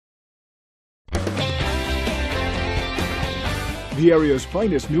The area's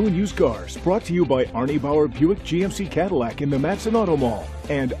finest new and used cars, brought to you by Arnie Bauer Buick GMC Cadillac in the Matteson Auto Mall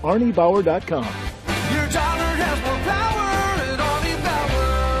and ArnieBauer.com. Your dollar has more power at Arnie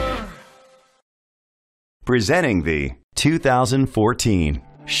Bauer. Presenting the 2014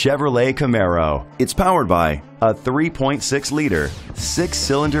 Chevrolet Camaro. It's powered by a 3.6-liter,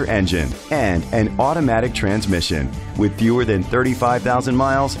 6-cylinder engine and an automatic transmission. With fewer than 35,000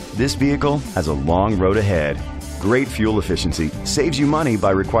 miles, this vehicle has a long road ahead. Great fuel efficiency saves you money by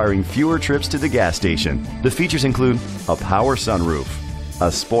requiring fewer trips to the gas station. The features include a power sunroof,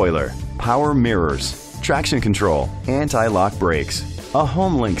 a spoiler, power mirrors, traction control, anti-lock brakes, a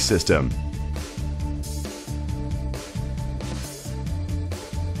HomeLink system.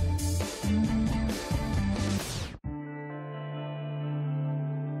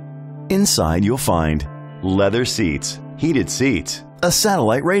 Inside you'll find leather seats, heated seats, a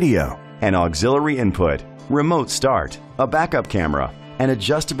satellite radio, an auxiliary input, remote start, a backup camera, an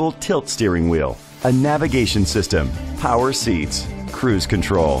adjustable tilt steering wheel, a navigation system, power seats, cruise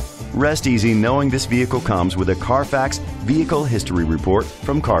control. Rest easy knowing this vehicle comes with a Carfax Vehicle History Report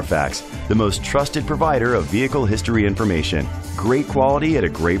from Carfax, the most trusted provider of vehicle history information. Great quality at a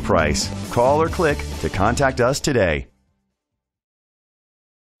great price. Call or click to contact us today.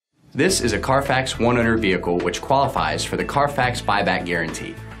 This is a Carfax one-owner vehicle which qualifies for the Carfax buyback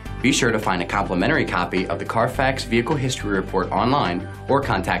guarantee. Be sure to find a complimentary copy of the Carfax Vehicle History Report online or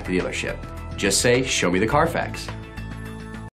contact the dealership. Just say, "Show me the Carfax."